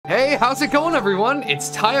Hey, how's it going, everyone? It's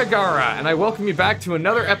Tyagara, and I welcome you back to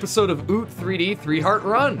another episode of Oot 3D 3-Heart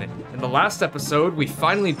Run. In the last episode, we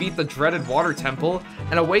finally beat the dreaded Water Temple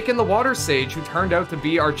and awakened the Water Sage, who turned out to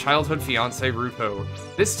be our childhood fiancé, Ruto.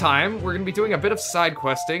 This time, we're going to be doing a bit of side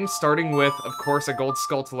questing, starting with, of course, a gold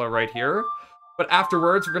Skulltula right here. But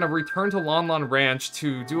afterwards, we're going to return to Lon Lon Ranch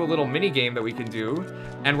to do a little mini-game that we can do.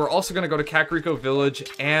 And we're also going to go to Kakariko Village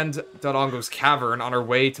and Dodongo's Cavern on our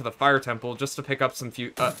way to the Fire Temple just to pick up a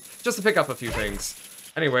few things.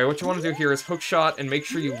 Anyway, what you want to do here is hook shot and make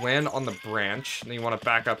sure you land on the branch. And then you want to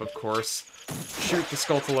back up, of course. Shoot the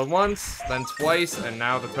Skulltula once, then twice, and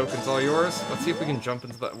now the token's all yours. Let's see if we can jump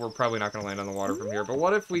into the... We're probably not going to land on the water from here, but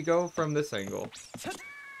what if we go from this angle?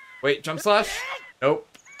 Wait, jump slash? Nope.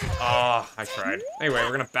 Ah, I tried. Anyway, we're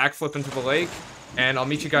gonna backflip into the lake, and I'll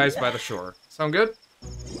meet you guys by the shore. Sound good?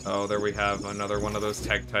 Oh, there we have another one of those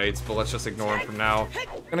Tektites, but let's just ignore them from now.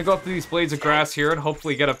 I'm gonna go up to these blades of grass here and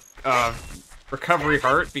hopefully get a recovery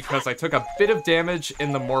heart, because I took a bit of damage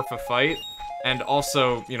in the Morpha fight, and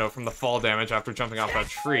also, you know, from the fall damage after jumping off that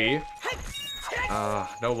tree.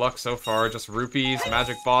 No luck so far, just rupees,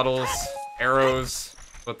 magic bottles, arrows.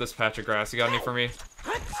 But this patch of grass, you got any for me?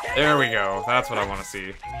 There we go, that's what I want to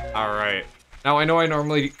see. Alright. Now, I know I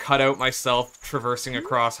normally cut out myself traversing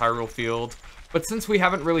across Hyrule Field, but since we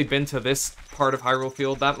haven't really been to this part of Hyrule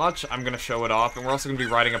Field that much, I'm going to show it off, and we're also going to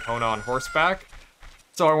be riding Epona on horseback,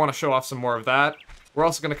 so I want to show off some more of that. We're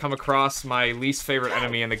also going to come across my least favorite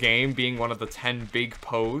enemy in the game, being one of the 10 big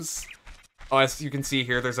Poes. Oh, as you can see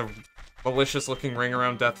here, there's a malicious-looking ring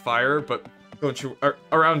around Deathfire, but... Don't you...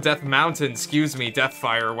 around Death Mountain, excuse me,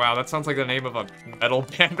 Deathfire. Wow, that sounds like the name of a metal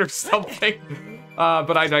band or something.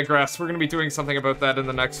 But I digress. We're going to be doing something about that in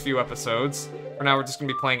the next few episodes. For now, we're just going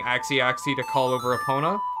to be playing Axie to call over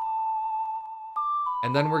Epona.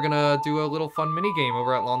 And then we're going to do a little fun minigame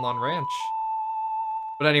over at Lon Lon Ranch.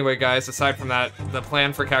 But anyway, guys, aside from that, the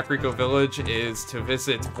plan for Kakariko Village is to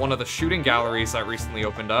visit one of the shooting galleries that recently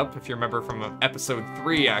opened up. If you remember from episode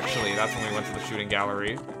 3, actually, that's when we went to the shooting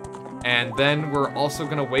gallery. And then we're also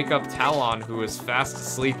gonna wake up Talon, who is fast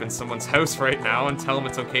asleep in someone's house right now, and tell him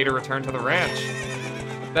it's okay to return to the ranch.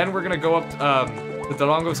 Then we're gonna go up to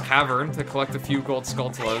Dodongo's Cavern to collect a few gold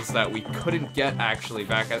Skulltulas that we couldn't get, actually,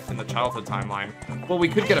 back in the childhood timeline. Well, we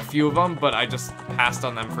could get a few of them, but I just passed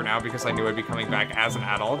on them for now because I knew I'd be coming back as an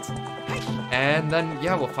adult. And then,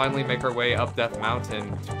 yeah, we'll finally make our way up Death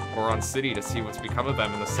Mountain to Goron City to see what's become of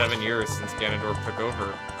them in the 7 years since Ganondorf took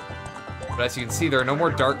over. But as you can see, there are no more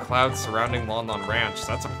dark clouds surrounding Lon Lon Ranch, so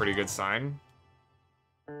that's a pretty good sign.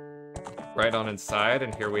 Right on inside,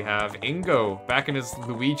 and here we have Ingo, back in his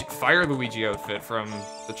Fire Luigi outfit from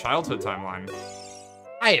the childhood timeline.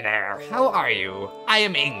 Hi there, how are you? I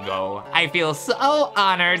am Ingo. I feel so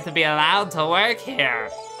honored to be allowed to work here.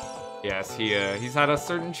 Yes, he's had a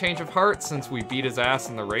certain change of heart since we beat his ass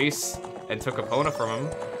in the race and took Epona from him.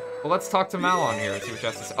 Well, let's talk to Malon here and see what she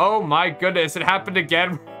has to say. Oh my goodness, it happened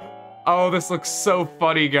again! Oh, this looks so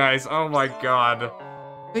funny, guys. Oh my god.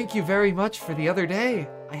 Thank you very much for the other day.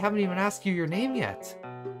 I haven't even asked you your name yet.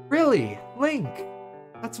 Really? Link?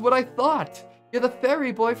 That's what I thought. You're the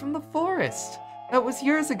fairy boy from the forest. That was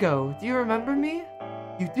years ago. Do you remember me?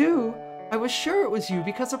 You do? I was sure it was you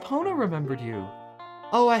because Epona remembered you.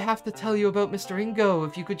 Oh, I have to tell you about Mr. Ingo.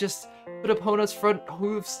 If you could just put Epona's front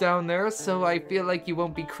hooves down there so I feel like you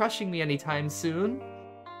won't be crushing me anytime soon.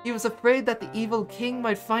 He was afraid that the evil king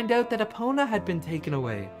might find out that Epona had been taken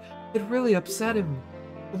away. It really upset him.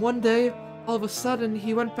 One day, all of a sudden,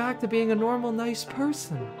 he went back to being a normal, nice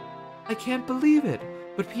person. I can't believe it,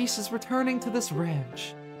 but peace is returning to this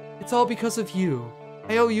ranch. It's all because of you.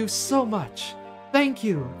 I owe you so much. Thank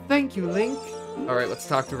you, Link. Alright, let's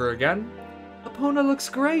talk to her again. Epona looks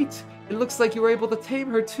great. It looks like you were able to tame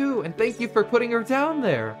her too, and thank you for putting her down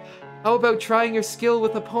there. How about trying your skill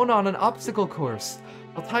with Epona on an obstacle course?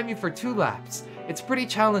 I'll time you for 2 laps. It's pretty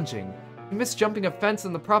challenging. If you miss jumping a fence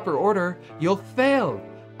in the proper order, you'll fail.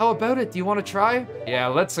 How about it? Do you want to try? Yeah,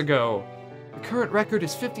 let's go. The current record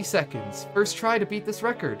is 50 seconds. First try to beat this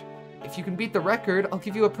record. If you can beat the record, I'll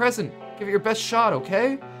give you a present. Give it your best shot,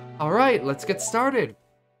 okay? Alright, let's get started.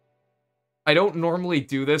 I don't normally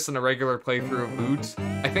do this in a regular playthrough of Boot.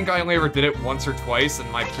 I think I only ever did it once or twice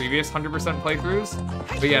in my previous 100% playthroughs.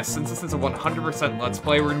 But yes, since this is a 100% Let's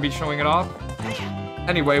Play, we're going to be showing it off.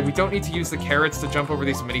 Anyway, we don't need to use the carrots to jump over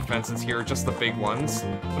these mini fences here, just the big ones.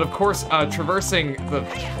 But of course, traversing the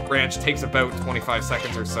ranch takes about 25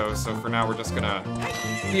 seconds or so, so for now we're just gonna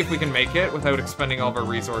see if we can make it without expending all of our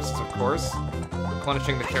resources, of course.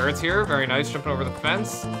 Replenishing the carrots here, very nice, jumping over the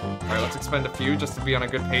fence. Alright, let's expend a few just to be on a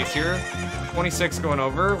good pace here. 26 going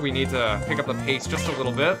over, we need to pick up the pace just a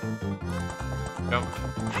little bit. Jump,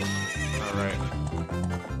 Alright.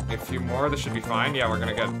 A few more, this should be fine. Yeah, we're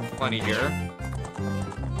gonna get plenty here.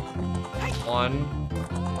 1,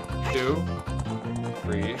 2,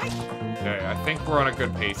 3. Okay, I think we're on a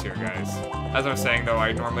good pace here, guys. As I was saying, though,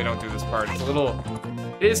 I normally don't do this part. It's a little...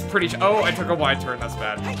 It is pretty... Oh, I took a wide turn. That's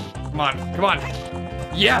bad. Come on. Come on.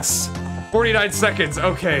 Yes! 49 seconds.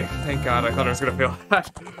 Okay. Thank God. I thought I was gonna fail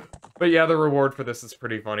that. But yeah, the reward for this is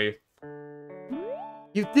pretty funny.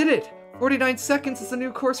 You did it! 49 seconds is a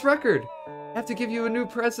new course record. I have to give you a new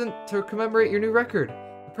present to commemorate your new record.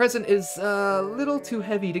 The present is a little too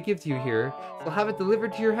heavy to give to you here, so I'll have it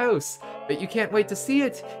delivered to your house. Bet you can't wait to see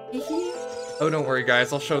it. Oh, don't worry,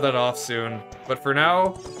 guys. I'll show that off soon. But for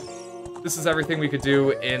now, this is everything we could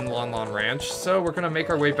do in Lon Lon Ranch. So we're gonna make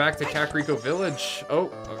our way back to Kakariko Village.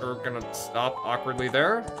 Oh, we're gonna stop awkwardly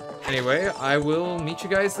there. Anyway, I will meet you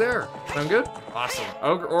guys there. Sound good? Awesome.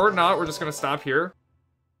 Oh, or not, we're just gonna stop here.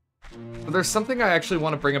 But there's something I actually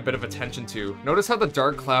want to bring a bit of attention to. Notice how the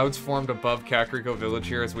dark clouds formed above Kakariko Village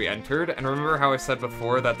here as we entered, and remember how I said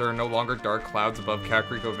before that there are no longer dark clouds above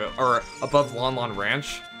Kakariko Village, or above Lon Lon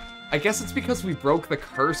Ranch? I guess it's because we broke the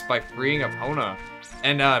curse by freeing Epona.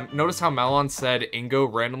 And notice how Malon said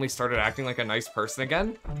Ingo randomly started acting like a nice person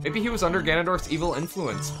again? Maybe he was under Ganondorf's evil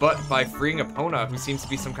influence, but by freeing Epona, who seems to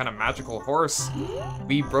be some kind of magical horse,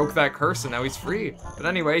 we broke that curse and now he's free. But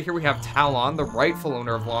anyway, here we have Talon, the rightful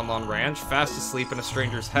owner of Lon Lon Ranch, fast asleep in a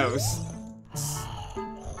stranger's house.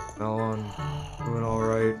 Malon, doing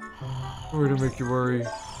alright. Sorry to make you worry.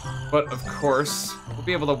 But of course, we'll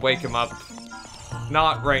be able to wake him up.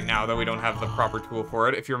 Not right now, though we don't have the proper tool for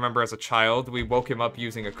it. If you remember as a child, we woke him up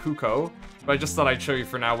using a Kuko, but I just thought I'd show you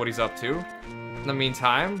for now what he's up to. In the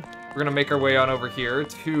meantime, we're gonna make our way on over here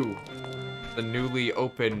to the newly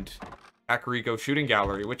opened Kakariko Shooting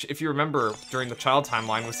Gallery, which, if you remember, during the child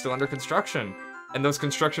timeline was still under construction. And those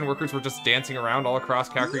construction workers were just dancing around all across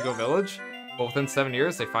Kakariko Village. But within 7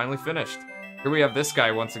 years, they finally finished. Here we have this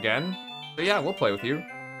guy once again. So yeah, we'll play with you.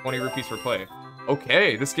 20 rupees per play.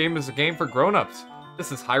 Okay, this game is a game for grown-ups.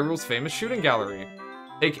 This is Hyrule's famous shooting gallery.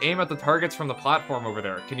 Take aim at the targets from the platform over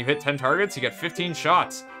there. Can you hit 10 targets? You get 15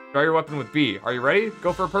 shots. Try your weapon with B. Are you ready?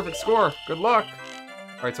 Go for a perfect score. Good luck.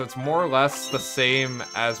 Alright, so it's more or less the same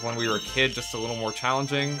as when we were a kid, just a little more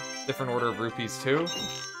challenging. Different order of rupees too.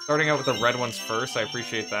 Starting out with the red ones first, I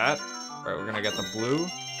appreciate that. Alright, we're gonna get the blue.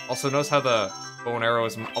 Also, notice how the bow and arrow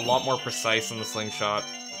is a lot more precise than the slingshot.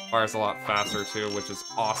 Fires a lot faster too, which is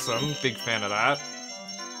awesome. Big fan of that.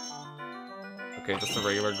 Okay, just a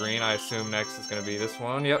regular green. I assume next is gonna be this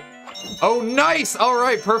one. Yep. Oh, nice!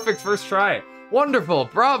 Alright, perfect first try. Wonderful,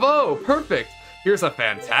 bravo, perfect. Here's a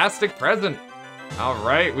fantastic present.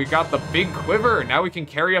 Alright, we got the big quiver. Now we can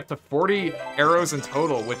carry up to 40 arrows in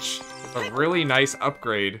total, which is a really nice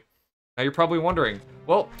upgrade. Now you're probably wondering,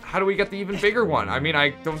 well, how do we get the even bigger one? I mean, I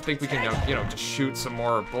don't think we can, you know, just shoot some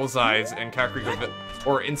more bullseyes in Kakariko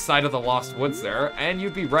or inside of the Lost Woods there, and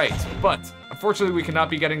you'd be right. But unfortunately, we cannot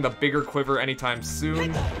be getting the bigger quiver anytime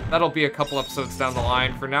soon. That'll be a couple episodes down the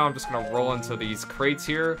line. For now, I'm just gonna roll into these crates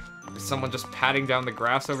here. There's someone just patting down the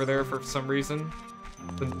grass over there for some reason.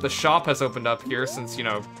 The shop has opened up here since, you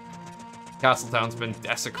know, Castletown's been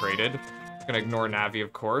desecrated. I'm gonna ignore Navi,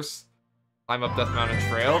 of course. Climb up Death Mountain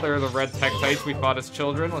Trail. There are the red Tektites we fought as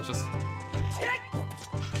children. Let's just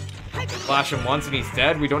slash him once and he's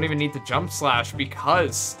dead. We don't even need to jump slash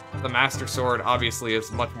because the Master Sword obviously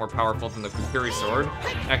is much more powerful than the Kukuri Sword.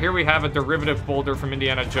 Now here we have a derivative boulder from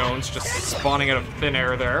Indiana Jones just spawning out of thin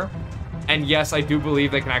air there. And yes, I do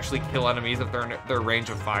believe they can actually kill enemies if they're in their range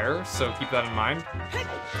of fire, so keep that in mind.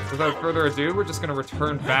 Without further ado, we're just going to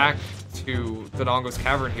return back to Dodongo's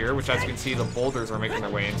Cavern here, which as you can see, the boulders are making their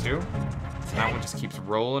way into. And that one just keeps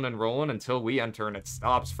rolling and rolling until we enter and it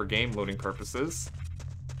stops for game loading purposes.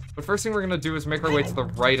 But first thing we're going to do is make our way to the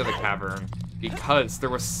right of the cavern, because there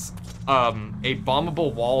was a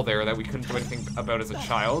bombable wall there that we couldn't do anything about as a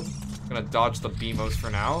child. I'm going to dodge the Beamos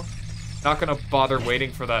for now. Not gonna bother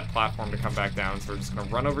waiting for that platform to come back down, so we're just gonna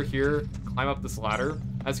run over here, climb up this ladder.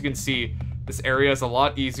 As you can see, this area is a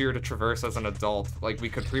lot easier to traverse as an adult. Like, we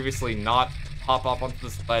could previously not hop up onto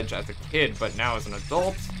this ledge as a kid, but now as an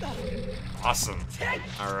adult, awesome.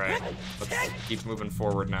 Alright, let's keep moving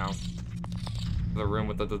forward now. The room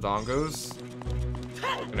with the Dodongos.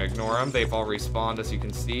 I'm gonna ignore them. They've all respawned, as you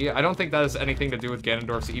can see. I don't think that has anything to do with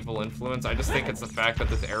Ganondorf's evil influence. I just think it's the fact that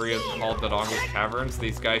this area is called Dodongo's Caverns.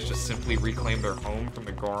 These guys just simply reclaim their home from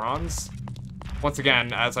the Gorons. Once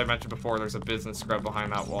again, as I mentioned before, there's a business scrub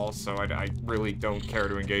behind that wall, so I really don't care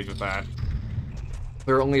to engage with that.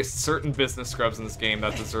 There are only certain business scrubs in this game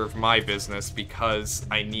that deserve my business because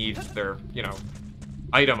I need their, you know,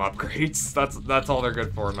 item upgrades. That's all they're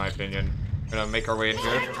good for, in my opinion. Gonna make our way in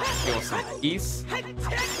here, steal some peace.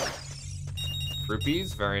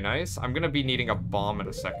 Rupees, very nice. I'm gonna be needing a bomb in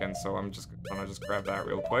a second, so I'm just gonna grab that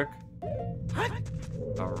real quick.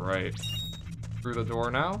 Alright. Through the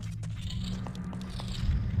door now.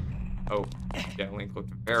 Oh, yeah, Link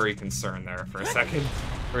looked very concerned there for a second.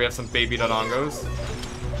 We have some baby Dodongos.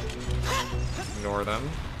 Ignore them.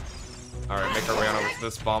 Alright, make our way on over to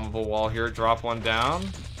this bombable wall here. Drop one down.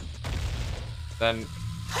 Then,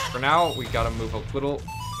 for now, we gotta move a little...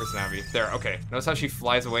 Where's Navi? There, okay. Notice how she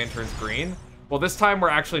flies away and turns green? Well, this time we're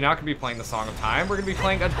actually not gonna be playing the Song of Time. We're gonna be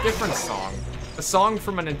playing a different song. A song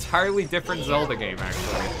from an entirely different Zelda game,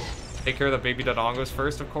 actually. Take care of the baby Dodongos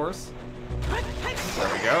first, of course.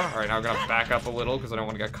 There we go. Alright, now we're gonna back up a little because I don't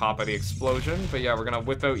want to get caught by the explosion. But yeah, we're gonna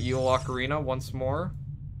whip out Eel Ocarina once more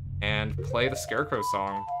and play the Scarecrow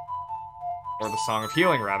song. Or the Song of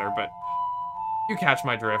Healing, rather, but you catch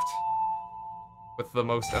my drift. With the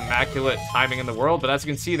most immaculate timing in the world, but as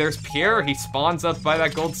you can see, there's Pierre. He spawns up by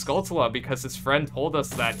that gold Skulltula because his friend told us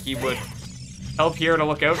that he would tell Pierre to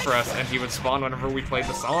look out for us and he would spawn whenever we played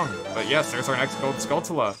the song. But yes, there's our next gold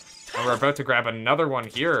Skulltula. And we're about to grab another one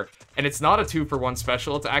here. And it's not a 2-for-1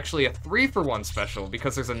 special, it's actually a 3-for-1 special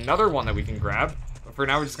because there's another one that we can grab. But for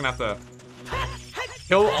now, we're just gonna have to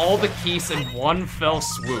kill all the keys in one fell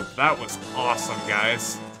swoop. That was awesome,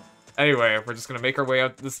 guys. Anyway, we're just gonna make our way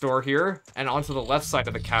out this door here and onto the left side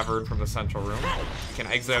of the cavern from the central room. We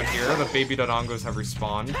can exit out here. The baby Dodongos have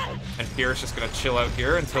respawned, and Pierre's just gonna chill out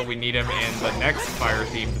here until we need him in the next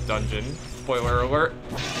fire-themed dungeon. Spoiler alert.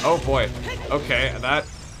 Oh boy. Okay, that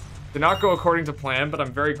did not go according to plan, but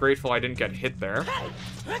I'm very grateful I didn't get hit there.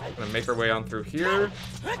 Gonna make our way on through here.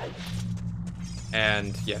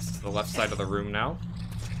 And yes, to the left side of the room now.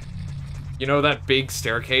 You know that big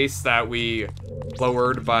staircase that we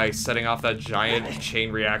lowered by setting off that giant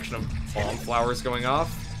chain reaction of bomb flowers going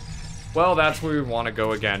off? Well, that's where we want to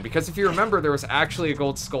go again. Because if you remember, there was actually a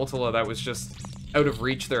gold Skulltula that was just out of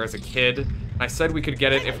reach there as a kid. And I said we could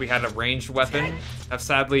get it if we had a ranged weapon. Now,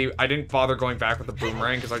 sadly, I didn't bother going back with the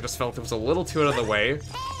boomerang because I just felt it was a little too out of the way.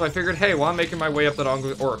 So I figured, hey, while I'm making my way up Death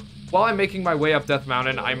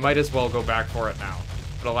Mountain, I might as well go back for it now.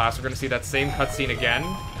 But alas, we're going to see that same cutscene again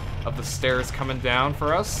of the stairs coming down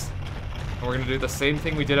for us. And we're gonna do the same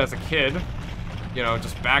thing we did as a kid. You know,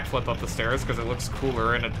 just backflip up the stairs because it looks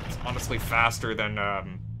cooler and it's honestly faster than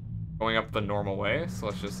going up the normal way. So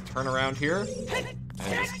let's just turn around here and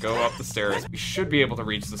just go up the stairs. We should be able to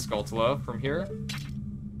reach the Skulltula from here. A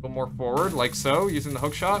little more forward, like so, using the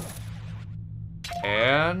hook shot.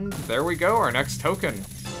 And there we go, our next token.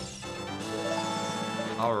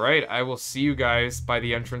 Alright, I will see you guys by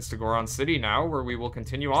the entrance to Goron City now, where we will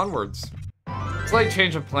continue onwards. Slight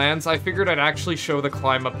change of plans, I figured I'd actually show the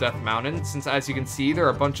climb up Death Mountain, since as you can see, there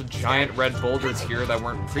are a bunch of giant red boulders here that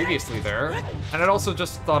weren't previously there. And I'd also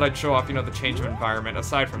just thought I'd show off, you know, the change of environment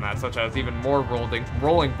aside from that, such as even more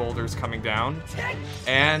rolling boulders coming down.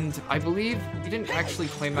 And I believe we didn't actually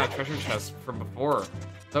claim that treasure chest from before.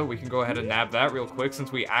 So we can go ahead and nab that real quick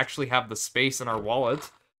since we actually have the space in our wallet.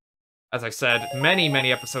 As I said many,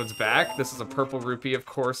 many episodes back, this is a purple rupee, of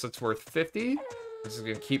course, it's worth 50. We're just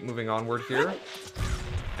gonna keep moving onward here.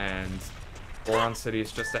 And Goron City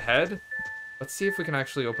is just ahead. Let's see if we can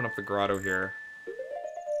actually open up the grotto here.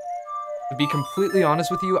 To be completely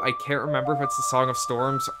honest with you, I can't remember if it's the Song of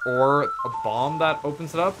Storms or a bomb that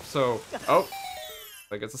opens it up, so... Oh!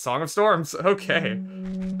 Like it's a Song of Storms, okay.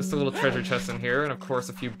 Just a little treasure chest in here, and of course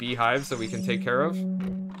a few beehives that we can take care of.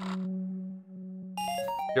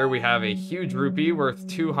 Here we have a huge rupee worth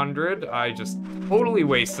 200. I just totally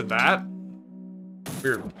wasted that.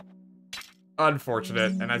 Weird.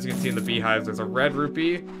 Unfortunate. And as you can see in the beehives, there's a red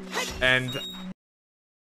rupee. And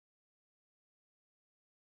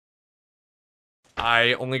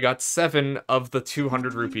I only got 7 of the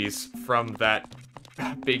 200 rupees from that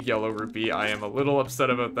big yellow rupee. I am a little upset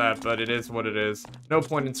about that, but it is what it is. No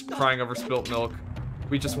point in crying over spilt milk.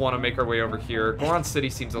 We just want to make our way over here. Goron City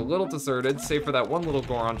seems a little deserted, save for that one little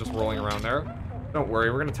Goron just rolling around there. Don't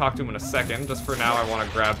worry, we're going to talk to him in a second. Just for now, I want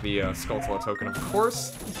to grab the Skulltula token, of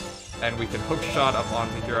course. And we can hook shot up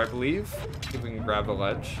onto here, I believe. See if we can grab the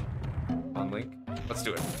ledge. Come on, Link. Let's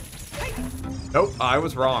do it. Nope, I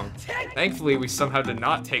was wrong. Thankfully, we somehow did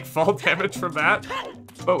not take fall damage from that.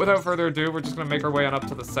 But without further ado, we're just going to make our way on up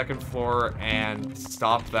to the second floor and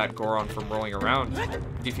stop that Goron from rolling around.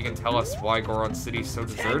 See if you can tell us why Goron City's so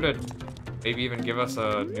deserted. Maybe even give us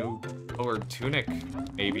a new colored tunic,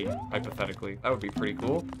 maybe, hypothetically. That would be pretty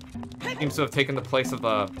cool. Seems to have taken the place of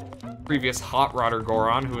the previous Hot Rodder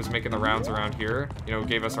Goron who was making the rounds around here. You know,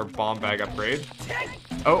 gave us our bomb bag upgrade.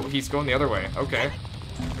 Oh, he's going the other way. Okay.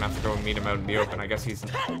 gonna have to go and meet him out in the open. I guess he's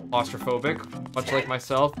claustrophobic, much like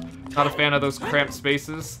myself. Not a fan of those cramped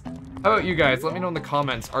spaces. How about you guys? Let me know in the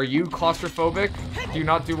comments. Are you claustrophobic? Do you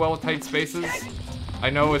not do well with tight spaces? I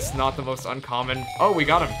know it's not the most uncommon. Oh, we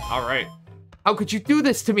got him. All right. How could you do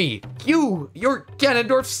this to me? You're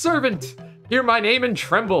Ganondorf's servant. Hear my name and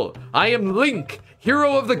tremble. I am Link,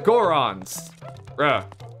 hero of the Gorons. Bruh.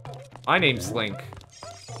 My name's Link.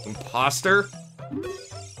 Imposter?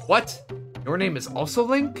 What? Your name is also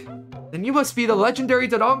Link? Then you must be the legendary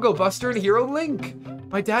Dodongo Buster and hero Link.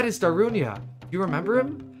 My dad is Darunia. You remember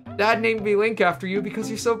him? Dad named me Link after you because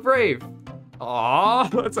you're so brave. Aw,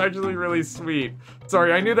 that's actually really sweet.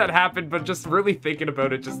 Sorry, I knew that happened, but just really thinking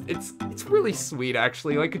about it, it's really sweet,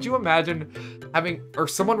 actually. Like, could you imagine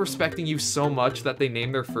someone respecting you so much that they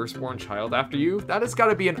name their firstborn child after you? That has got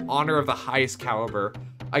to be an honor of the highest caliber.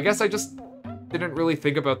 I guess I just didn't really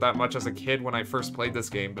think about that much as a kid when I first played this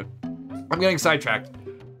game, but I'm getting sidetracked.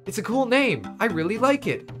 It's a cool name. I really like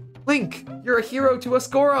it. Link, you're a hero to us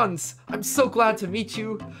Gorons. I'm so glad to meet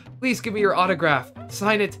you. Please give me your autograph.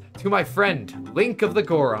 Sign it to my friend, Link of the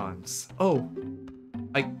Gorons. Oh,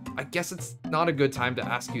 I guess it's not a good time to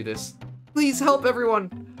ask you this. Please help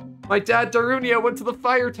everyone. My dad Darunia went to the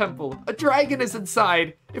fire temple. A dragon is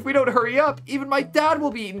inside. If we don't hurry up, even my dad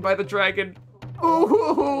will be eaten by the dragon.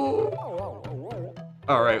 Ooh.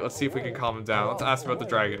 All right, let's see if we can calm him down. Let's ask about the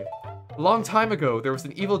dragon. A long time ago, there was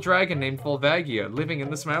an evil dragon named Volvagia living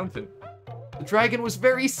in this mountain. The dragon was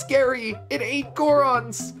very scary. It ate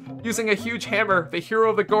Gorons. Using a huge hammer, the hero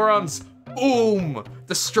of the Gorons, boom,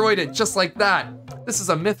 destroyed it just like that. This is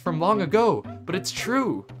a myth from long ago, but it's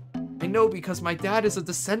true. I know because my dad is a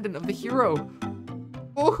descendant of the hero.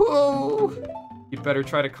 Oh, you'd better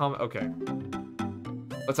try to calm. Okay.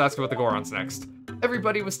 Let's ask about the Gorons next.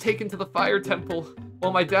 Everybody was taken to the fire temple.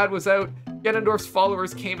 While my dad was out, Ganondorf's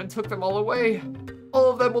followers came and took them all away.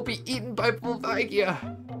 All of them will be eaten by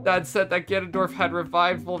Volvagia. Dad said that Ganondorf had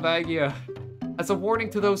revived Volvagia. As a warning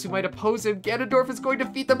to those who might oppose him, Ganondorf is going to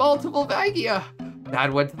feed them all to Volvagia.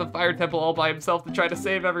 Dad went to the fire temple all by himself to try to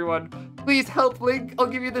save everyone. Please help, Link. I'll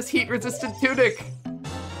give you this heat-resistant tunic.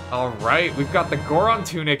 All right, we've got the Goron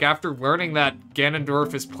tunic after learning that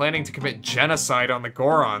Ganondorf is planning to commit genocide on the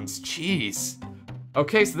Gorons. Jeez.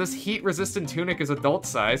 Okay, so this heat-resistant tunic is adult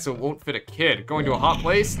size, so it won't fit a kid. Going to a hot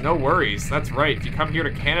place? No worries. That's right, if you come here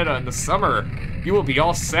to Canada in the summer, you will be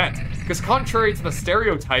all set. Because contrary to the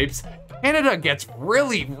stereotypes, Canada gets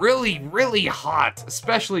really, really, really hot,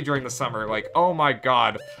 especially during the summer. Like, oh my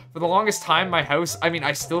god. For the longest time, my house,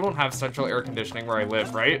 I still don't have central air conditioning where I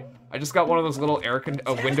live, right? I just got one of those little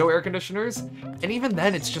window air conditioners, and even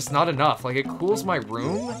then, it's just not enough. Like, it cools my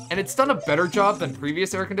room, and it's done a better job than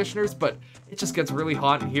previous air conditioners, but it just gets really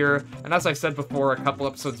hot in here. And as I said before, a couple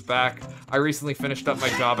episodes back, I recently finished up my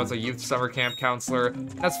job as a youth summer camp counselor.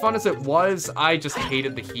 And as fun as it was, I just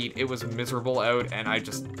hated the heat. It was miserable out, and I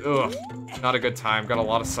just, ugh, not a good time. Got a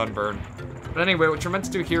lot of sunburn. But anyway, what you're meant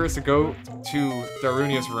to do here is to go to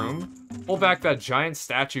Darunia's room, pull back that giant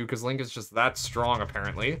statue, because Link is just that strong,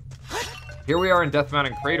 apparently. Here we are in Death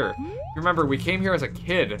Mountain Crater. Remember, we came here as a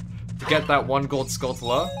kid to get that 1 gold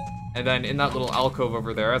Skulltula, and then in that little alcove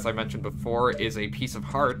over there, as I mentioned before, is a piece of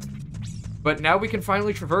heart. But now we can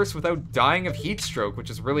finally traverse without dying of heat stroke, which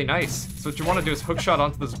is really nice. So what you want to do is hookshot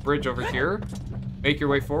onto this bridge over here, make your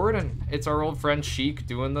way forward, and it's our old friend Sheik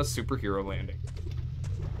doing the superhero landing.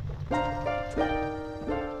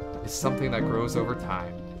 It's something that grows over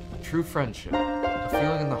time. True friendship, a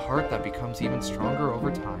feeling in the heart that becomes even stronger over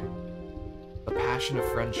time. The passion of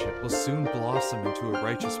friendship will soon blossom into a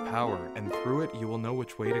righteous power, and through it you will know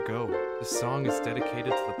which way to go. This song is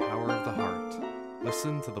dedicated to the power of the heart.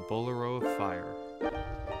 Listen to the Bolero of Fire.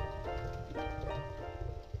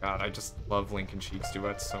 God, I just love Link and Sheik's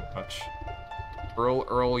duets so much.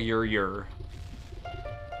 Earl, yer.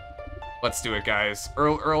 Let's do it, guys.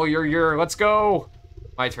 Earl, yer. Let's go!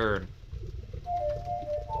 My turn.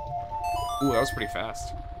 Ooh, that was pretty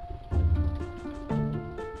fast.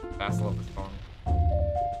 Fast, I love this song.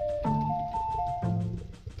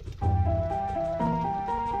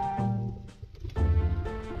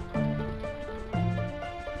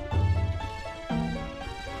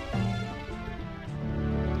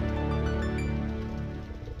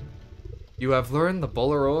 You have learned the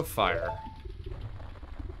Bolero of Fire.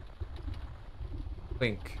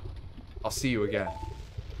 Link, I'll see you again.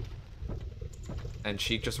 And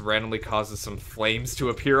Sheik just randomly causes some flames to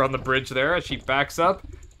appear on the bridge there as she backs up.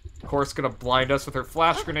 Of course, gonna blind us with her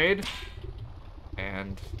flash grenade.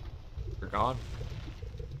 And we're gone.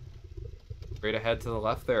 Straight ahead to the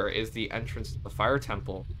left there is the entrance to the Fire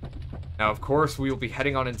Temple. Now, of course, we will be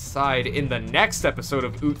heading on inside in the next episode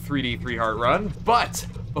of OOT 3D 3 Heart Run, but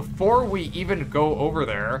before we even go over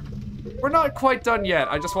there, we're not quite done yet.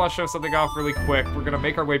 I just want to show something off really quick. We're gonna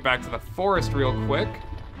make our way back to the forest real quick.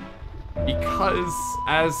 Because,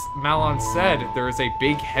 as Malon said, there is a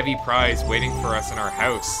big, heavy prize waiting for us in our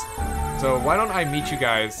house. So why don't I meet you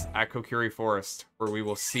guys at Kokiri Forest, where we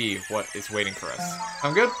will see what is waiting for us.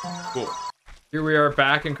 Sound good? Cool. Here we are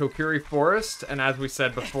back in Kokiri Forest, and as we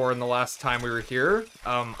said before in the last time we were here,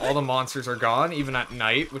 all the monsters are gone, even at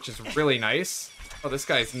night, which is really nice. Oh, this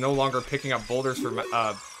guy's no longer picking up boulders for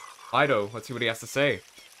Mido. Let's see what he has to say.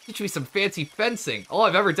 Teach me some fancy fencing. All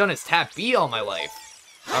I've ever done is tap B all my life.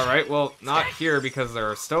 Alright, well, not here because there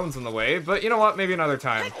are stones in the way, but you know what, maybe another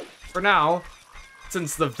time. For now,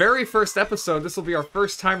 since the very first episode, this will be our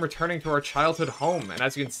first time returning to our childhood home, and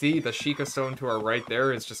as you can see, the Sheikah stone to our right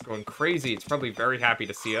there is just going crazy. It's probably very happy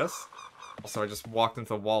to see us. Also, I just walked into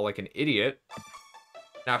the wall like an idiot.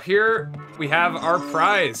 Now here, we have our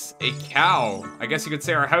prize, a cow. I guess you could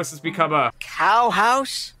say our house has become a... Cow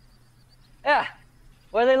house? Yeah,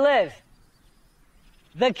 where they live.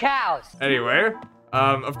 The cows. Anyway,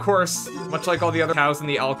 of course, much like all the other cows in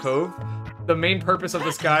the alcove, the main purpose of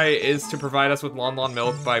this guy is to provide us with Lon Lon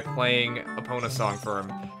milk by playing a Pona song for him.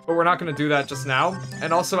 But we're not going to do that just now.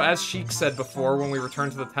 And also, as Sheik said before when we return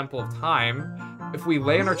to the Temple of Time, if we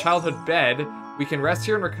lay in our childhood bed, we can rest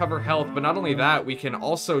here and recover health, but not only that, we can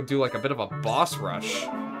also do like a bit of a boss rush.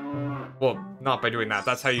 Well, not by doing that.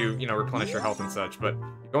 That's how you replenish your health and such, but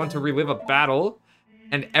you're going to relive a battle,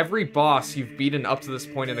 and every boss you've beaten up to this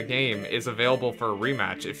point in the game is available for a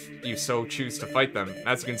rematch if you so choose to fight them.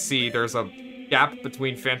 As you can see, there's a gap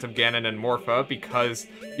between Phantom Ganon and Morpha because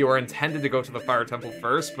you are intended to go to the Fire Temple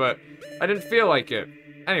first, but I didn't feel like it.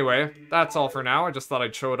 Anyway, that's all for now. I just thought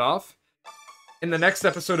I'd show it off. In the next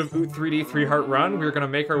episode of Oot 3D 3-Heart Run, we're going to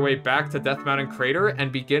make our way back to Death Mountain Crater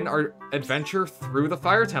and begin our adventure through the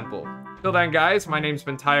Fire Temple. Till then, guys, my name's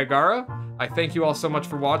been Tyagara. I thank you all so much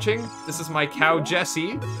for watching. This is my cow,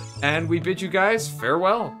 Jessie, and we bid you guys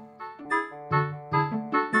farewell.